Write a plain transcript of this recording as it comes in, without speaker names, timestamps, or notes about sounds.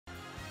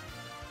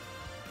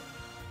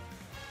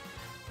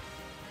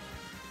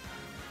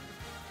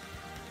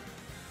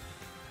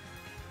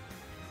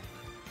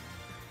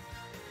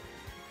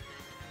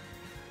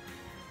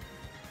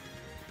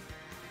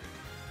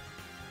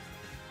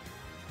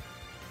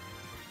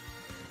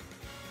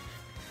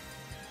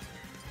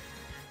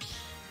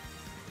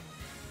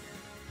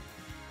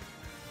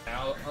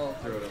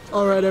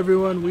Alright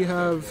everyone, we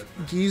have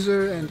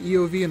Geezer and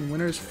EOV in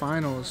winners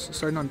finals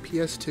starting on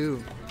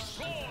PS2.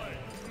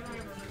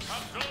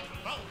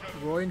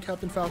 Roy and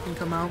Captain Falcon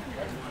come out.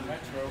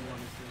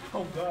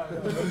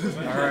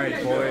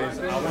 Alright boys,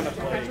 I want to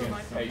play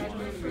against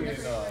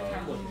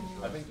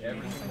I think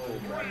every single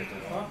bracket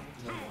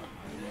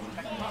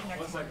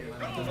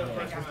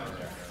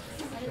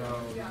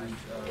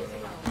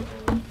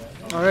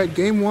Alright,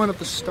 game one at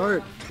the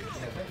start.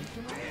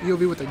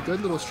 EOV with a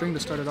good little string to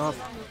start it off.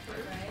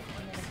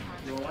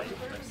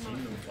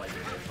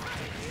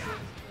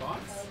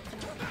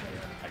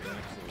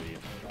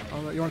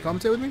 You want to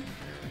commentate with me?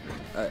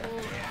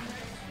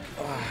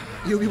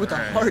 EOV with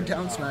a hard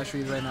down smash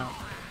read right now.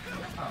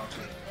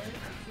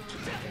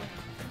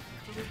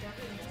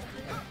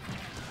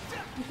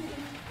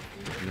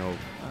 You know,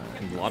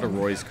 a lot of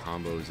Roy's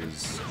combos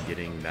is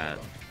getting that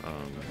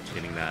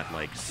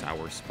like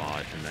sour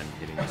spot and then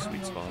hitting the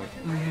sweet spot,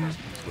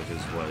 which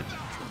is what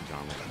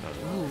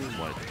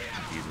what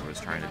Geezer was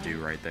trying to do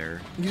right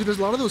there. Geezer does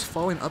a lot of those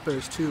falling up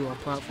airs too on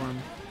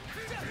platform.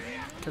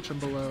 Catch him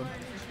below.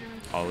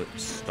 Oh,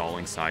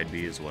 stalling side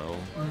B as well.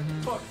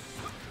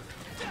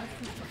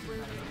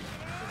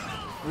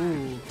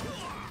 Ooh.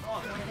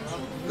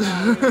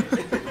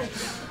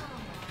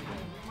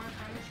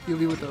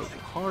 EOV with a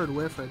hard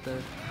whiff right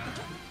there.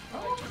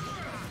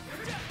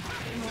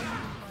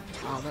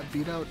 Wow, that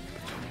beat out.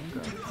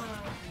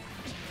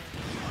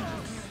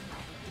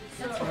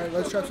 Alright,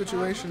 let's trap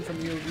situation from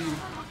EOV.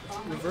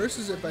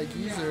 Reverses it by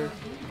Geezer.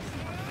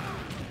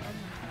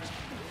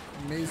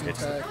 Amazing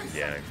attack.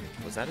 Yeah,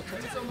 was that a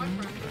tech?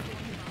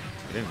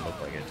 It didn't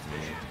look like it to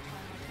me.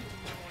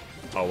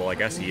 Oh, well, I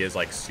guess he is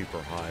like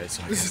super high,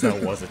 so I guess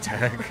that was a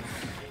tech.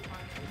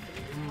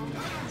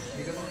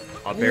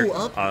 Up air,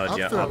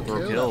 yeah, up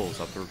throw kills,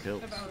 up throw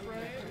kills.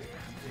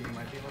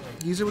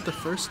 Geezer with the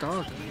first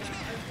stock.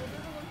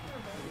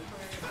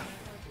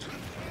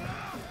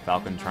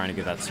 Falcon trying to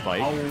get that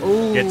spike.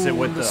 Oh, gets it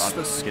with the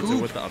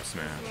up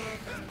smash.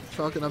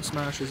 Falcon up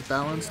smash is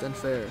balanced and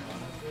fair.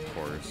 Of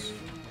course.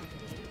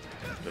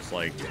 Just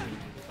like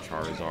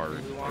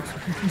Charizard.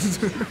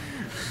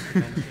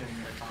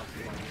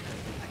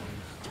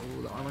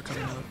 Oh, the armor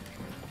coming out.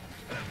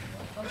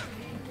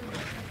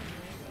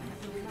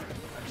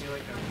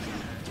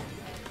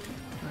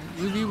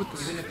 EOV with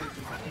this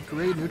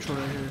great neutral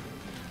right here.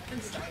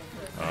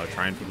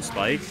 Trying for the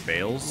spike,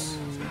 fails.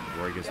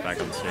 Roy gets back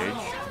on the stage.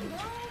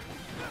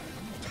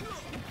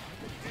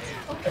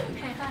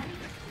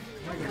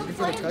 Looking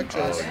for the tech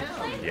chase.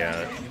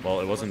 Yeah, well,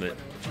 it wasn't it.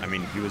 I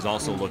mean, he was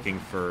also looking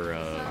for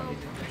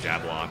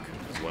jab lock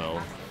as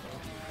well,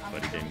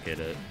 but he didn't get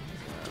it.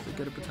 To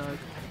get up attack.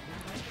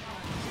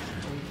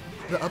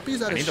 The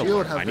uppies out of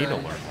shield have I need to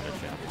learn how to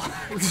jab lock.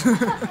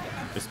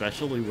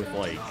 Especially with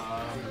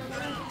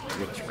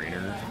with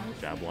trainer,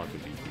 jab lock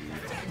would be huge.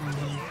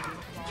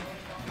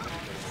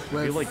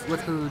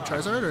 With who,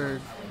 Charizard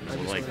or?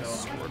 Like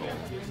Squirtle.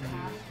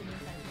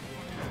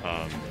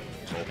 Well,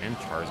 and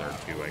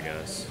Charizard too, I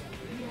guess.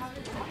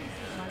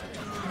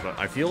 But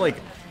I feel like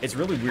it's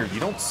really weird. You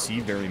don't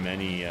see very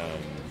many.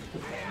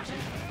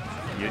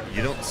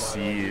 You don't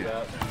see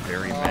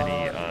very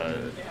many.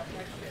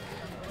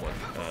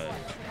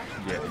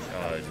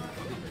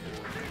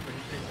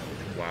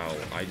 Wow,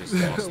 I just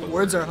lost the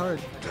Words are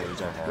hard.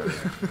 Words are hard.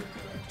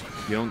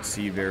 You don't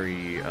see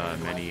very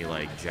many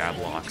like jab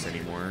locks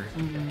anymore.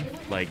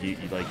 Like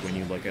when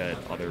you look at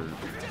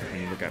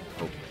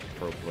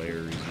pro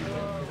players,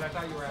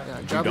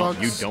 you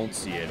don't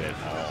see it at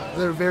all.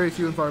 They're very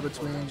few and far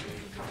between.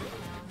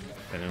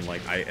 And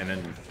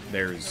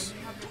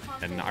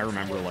then I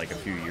remember like a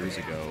few years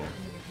ago,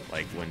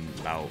 like when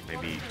about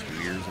maybe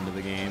 2 years into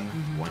the game,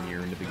 1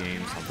 year into the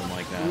game, something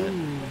like that.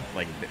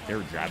 Like there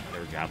were jab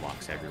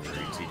locks everywhere.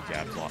 You see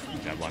jab locks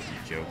with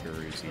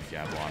Joker, you see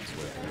jab locks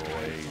with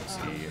Roy, you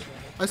see.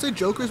 I say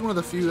Joker is one of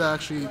the few that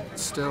actually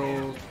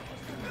still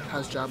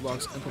has jab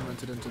locks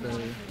implemented into their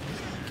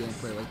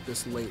gameplay like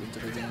this late into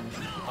the game.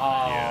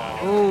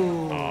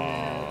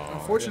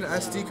 Unfortunate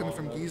SD coming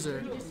from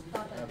Geezer.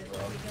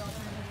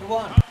 Move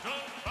on.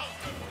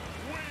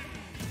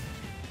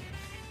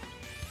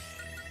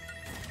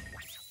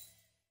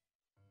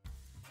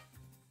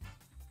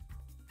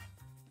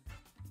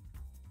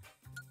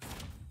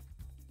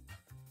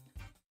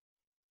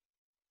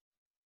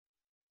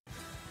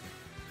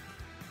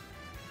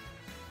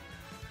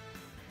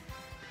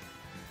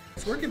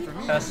 It's working for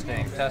me.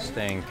 Testing,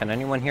 testing. Can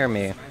anyone hear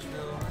me?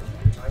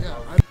 Yeah,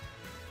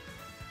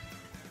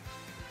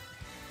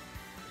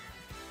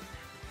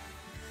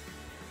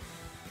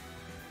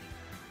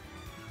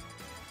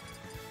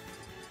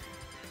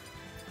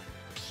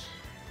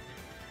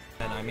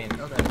 And I mean,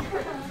 okay.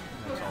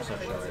 that's also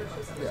short.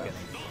 Yeah.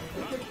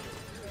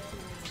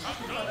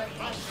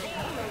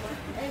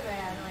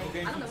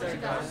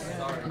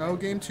 No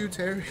game 2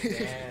 Terry.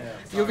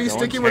 You'll be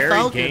sticking with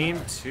Falcon.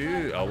 Game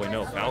 2. Oh wait,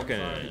 no,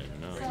 Falcon.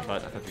 No, I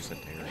thought you said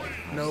Terry.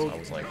 No. I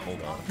was like,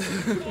 hold on.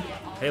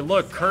 Hey,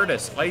 look,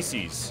 Curtis,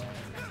 Ices.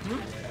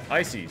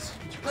 Ices.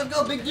 Let's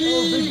go, Big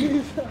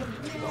D!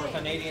 More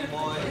Canadian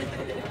boy.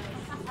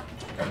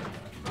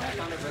 That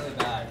sounded really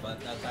bad, but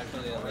that's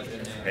actually a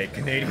legit name. Hey,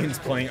 Canadians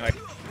playing.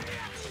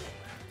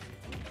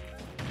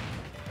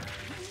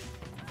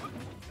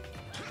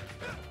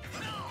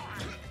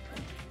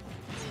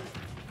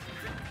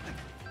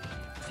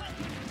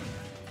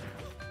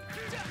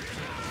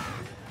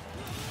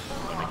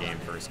 When the game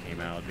first came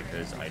out,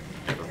 because I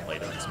never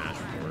played on Smash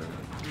 4.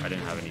 I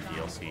didn't have any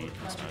DLC in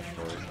Smash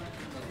 4.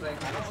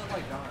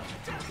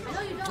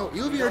 Oh,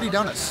 EOV already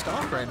down at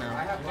stock right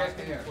now.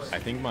 I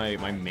think my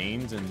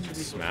mains in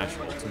Smash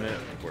Ultimate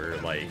were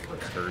like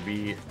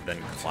Kirby,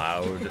 then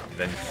Cloud,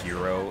 then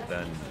Hero,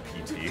 then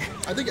PT.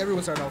 I think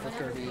everyone's starting off with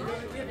Kirby.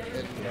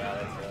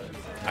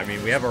 I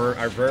mean, we have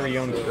our very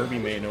own Kirby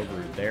main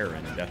over there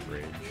in Death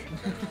Rage.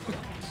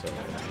 So.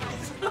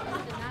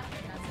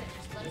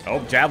 Oh,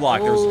 jab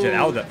lock.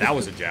 That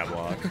was a jab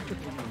lock.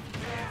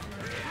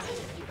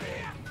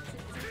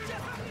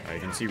 You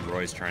can see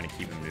Roy's trying to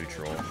keep him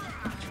neutral.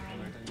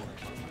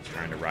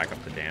 Trying to rack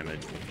up the damage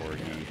before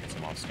he hits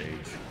him off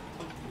stage.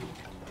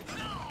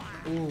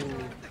 Ooh.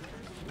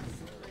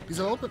 These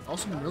have all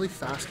also been really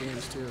fast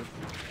games too.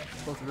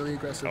 Both really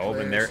aggressive Oh,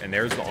 players. and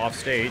there's the off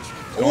stage.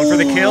 Going for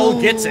the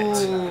kill, gets it.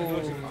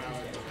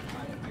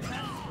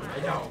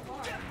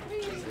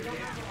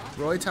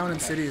 Roy Town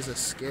and City is a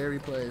scary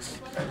place.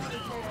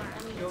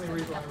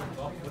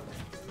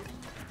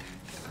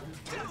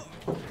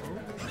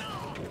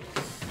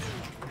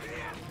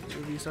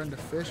 He's starting to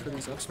fish for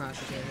these up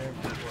smashes right here.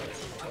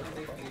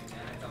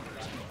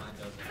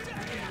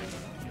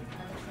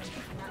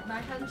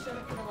 My cousin showed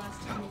up for the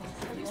last 2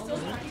 minutes. Are you still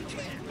trying?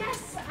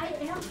 Yes, I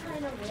am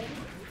trying to win.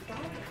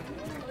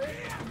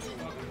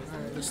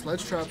 Alright, the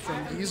sledge trap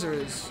from Geezer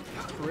is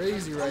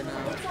crazy right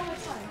now.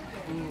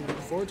 Ooh,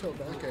 forward tilt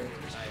back air.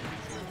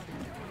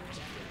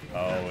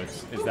 Oh,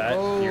 is that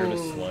here to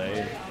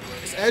slay?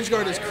 This edge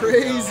guard is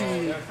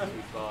crazy.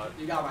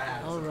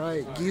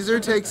 Alright, Geezer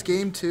takes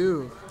game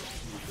 2.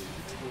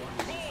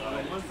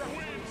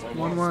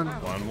 1-1.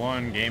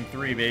 1-1, game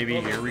 3, baby.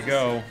 Here we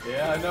go.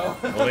 Yeah, I know.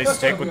 Will they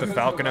stick with the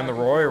Falcon and the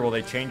Roy, or will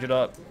they change it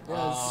up?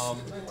 Yes.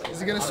 Is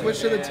he gonna switch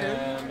to the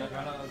 10?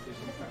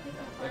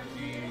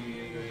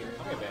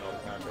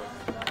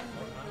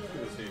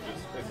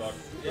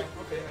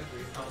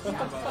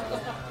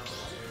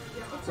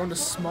 Going to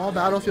small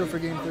battlefield for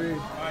game 3.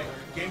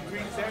 Game 3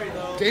 Terry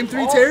though. Game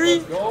 3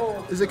 Terry?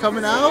 Is it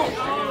coming out?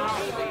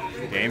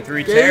 Game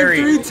 3 Game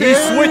Terry. 3 He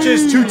Terry.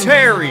 switches to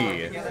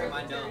Terry.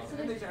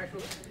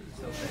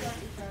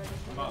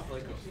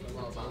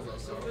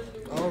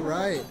 All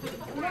right.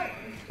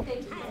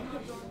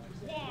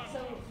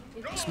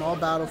 Small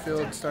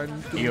battlefield starting.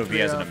 game EOV 3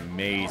 has an out.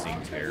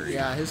 amazing Terry.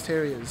 Yeah, his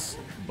Terry is.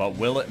 But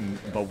will it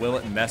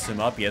mess him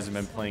up? He hasn't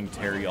been playing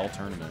Terry all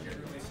tournament.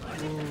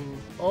 Ooh.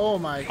 Oh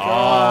my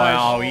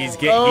gosh. Oh, he's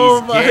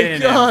Oh my getting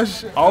him.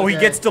 gosh. Oh, he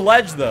Okay. gets to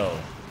ledge though.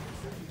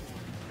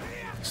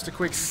 Just a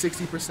quick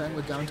 60%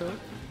 with down tilt.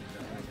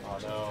 Oh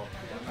no.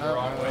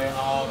 Wrong way.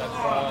 Oh,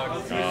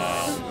 that's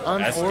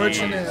wrong.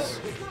 Unfortunate.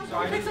 SDs.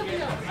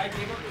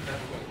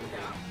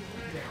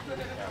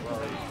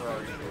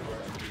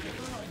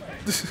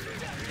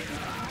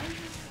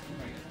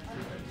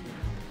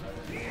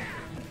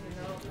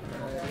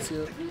 Alright, let's see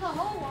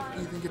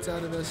what Ethan gets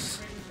out of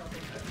this.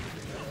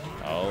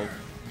 Oh,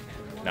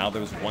 now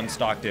there's one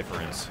stock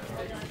difference.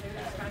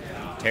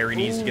 Terry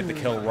needs to get the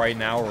kill right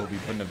now, or we'll be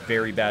put in a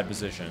very bad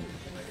position.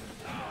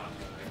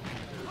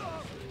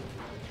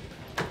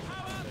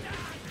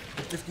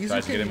 If Geezer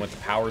Tries to get can him with the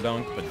power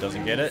dunk, but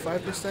doesn't get it.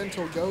 5%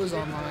 till Go is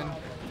online.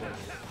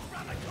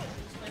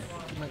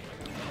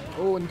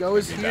 Oh, and Go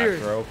is Back here.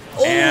 throw.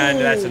 Oh, And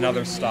that's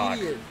another stock.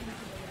 immediate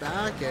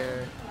back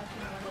air.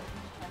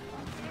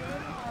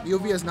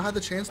 EOV has not had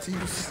the chance to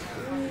use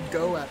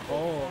Go at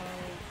all.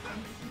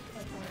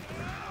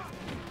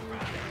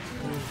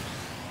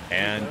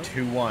 And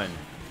 2-1.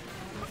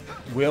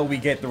 Will we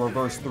get the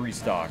reverse 3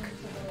 stock?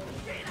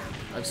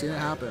 I've seen it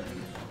happen.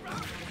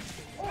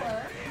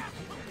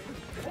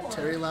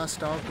 Terry last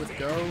stop with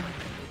Go.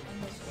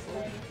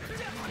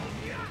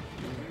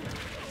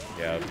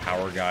 Yeah,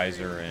 Power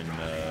Geyser and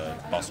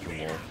Buster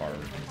Wolf are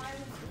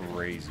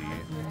crazy.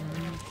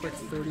 Quick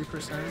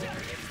 30%.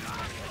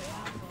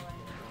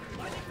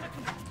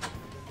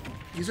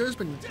 Geezer has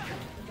been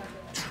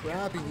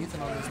trapping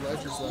Ethan on these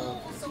ledges though.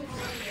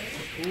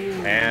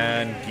 Ooh.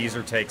 And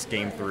Geezer takes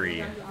game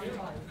 3.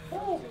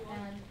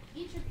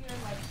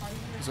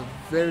 It's a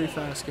very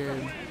fast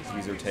game.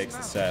 Geezer takes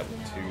the set with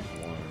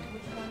 2-1.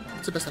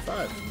 It's a best of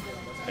 5.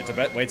 It's a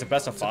wait, it's a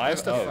best of 5?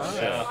 best of Oh 5.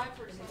 shit.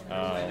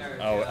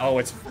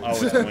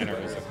 It's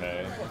winners.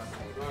 Okay.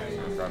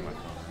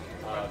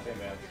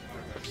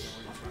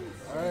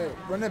 Alright,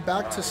 run it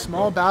back to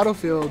small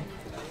battlefield.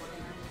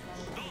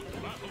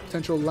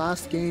 Potential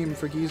last game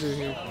for Geezer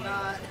here.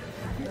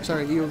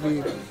 Sorry,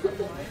 EOV.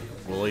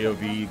 Will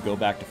EOV go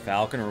back to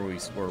Falcon, or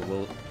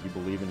will he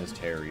believe in his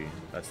Terry?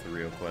 That's the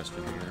real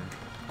question here.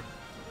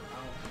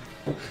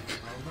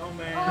 Oh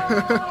man.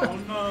 Oh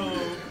no.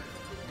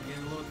 I'm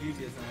getting a little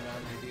dubious and I got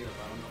an idea,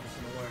 but I don't know if it's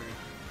gonna work.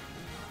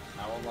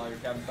 I won't lie, your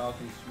Captain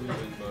Falcon's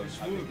smoothing, but I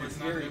think it's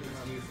scary because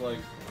he's like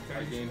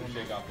a game to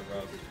shake off the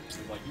rust. He's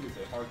like, he was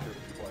a hard to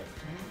play.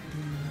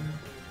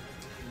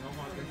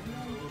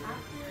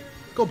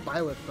 Go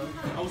Byleth, bro.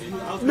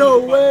 No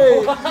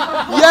way!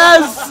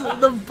 Yes!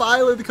 The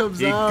Byleth comes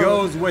He out.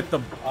 goes with the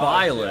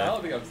I don't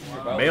Byleth. think I've seen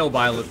your Male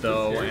Byleth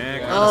though,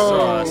 and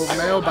Oh, sus.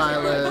 male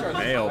Byleth.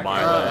 Male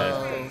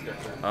Byleth.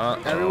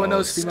 Uh-oh. Everyone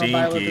knows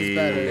female Byleth is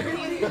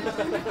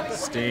better.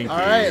 Stinky. All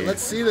right,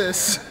 let's see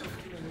this.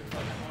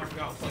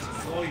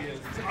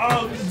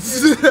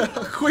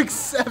 Quick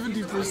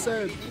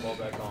 70%.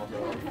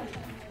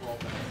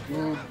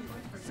 Ooh.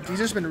 He's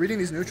just been reading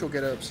these neutral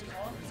get-ups.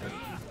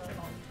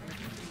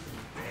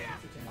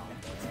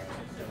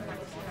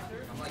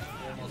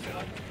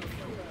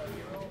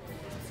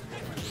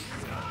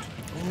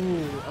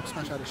 Ooh, up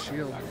smash out of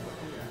shield.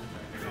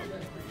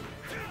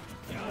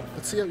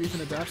 Let's see how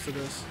Ethan adapts to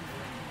this.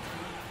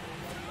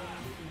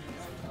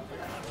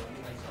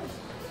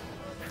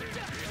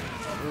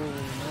 Oh,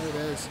 there it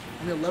is.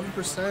 Only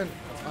 11%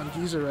 on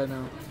Geezer right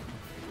now.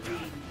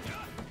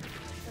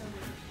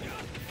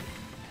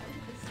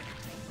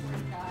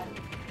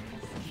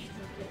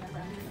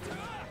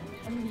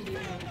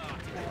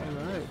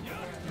 Alright.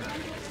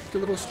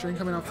 Good little string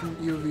coming out from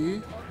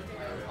EOV.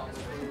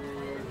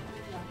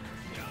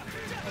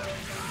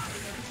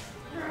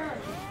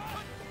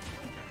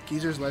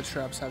 Geezer's ledge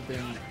traps have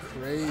been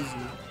crazy.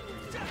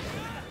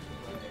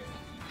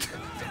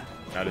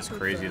 Not as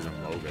crazy as a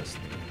Mogus.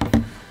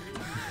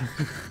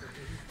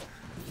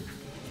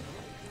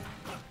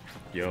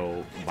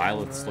 Yo,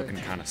 Violet's looking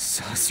kind of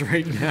sus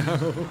right now.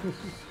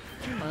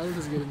 Byleth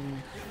is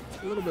getting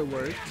a little bit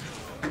worked.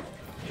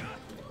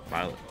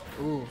 Violet.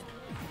 Ooh.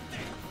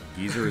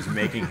 Geezer is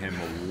making him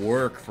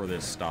work for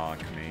this stock,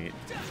 mate.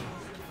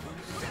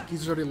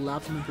 Geezer's already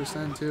lapped him in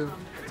percent too.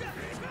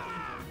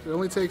 It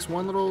only takes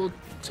one little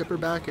tipper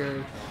back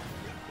air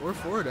or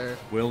forward air.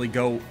 Will he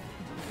go?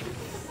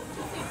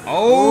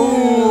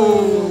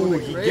 Oh, Ooh,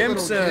 he great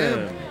gimps little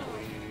him. gimp.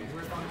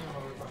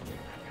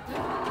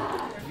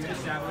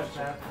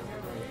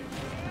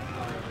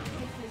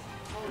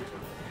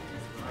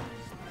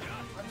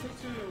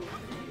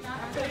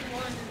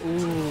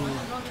 Ooh.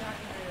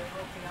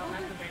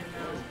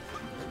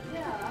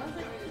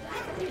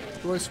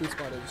 Roy's sweet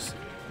spot is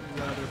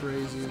rather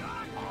crazy.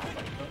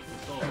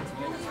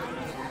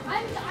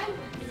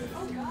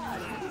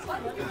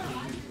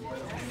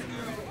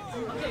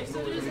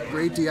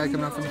 Great DI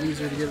coming out from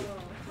Geezer to get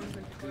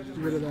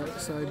rid of that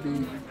side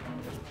B.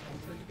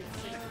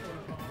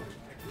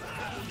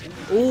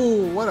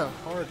 Oh, what a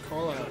hard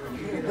call out.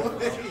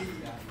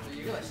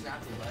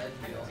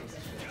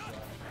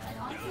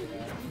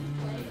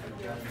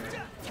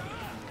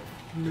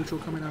 Neutral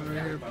coming out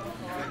right here.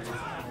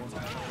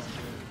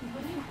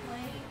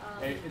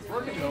 Hey, it's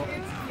working though.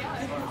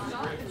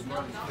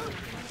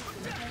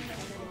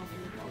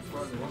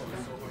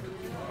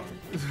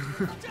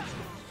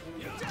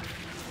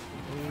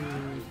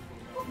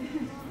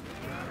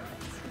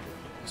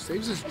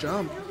 Saves his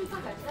jump.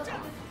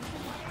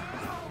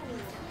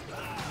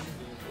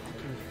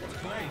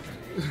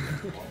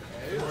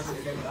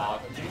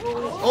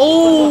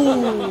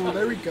 Oh,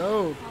 there we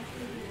go.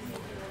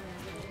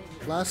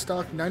 Last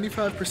stock,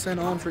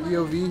 95% on for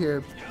EOV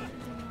here.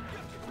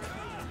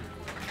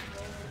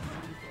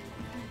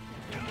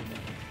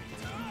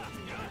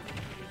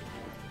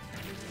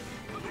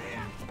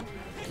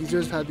 He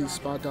just had these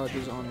spot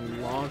dodgers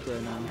on lock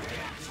right now.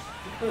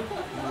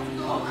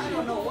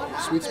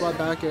 Sweet spot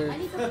back air.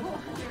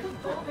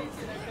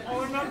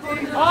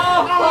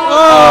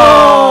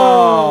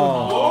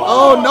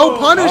 Oh, no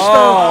punish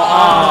though.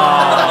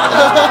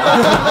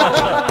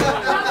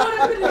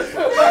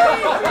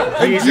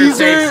 Geezer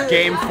takes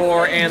game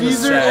 4 and the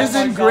Geezer set. is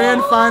in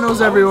grand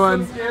finals,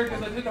 everyone. I'm scared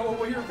because I didn't know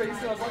what you were facing.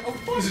 I was like, oh,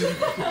 fuck.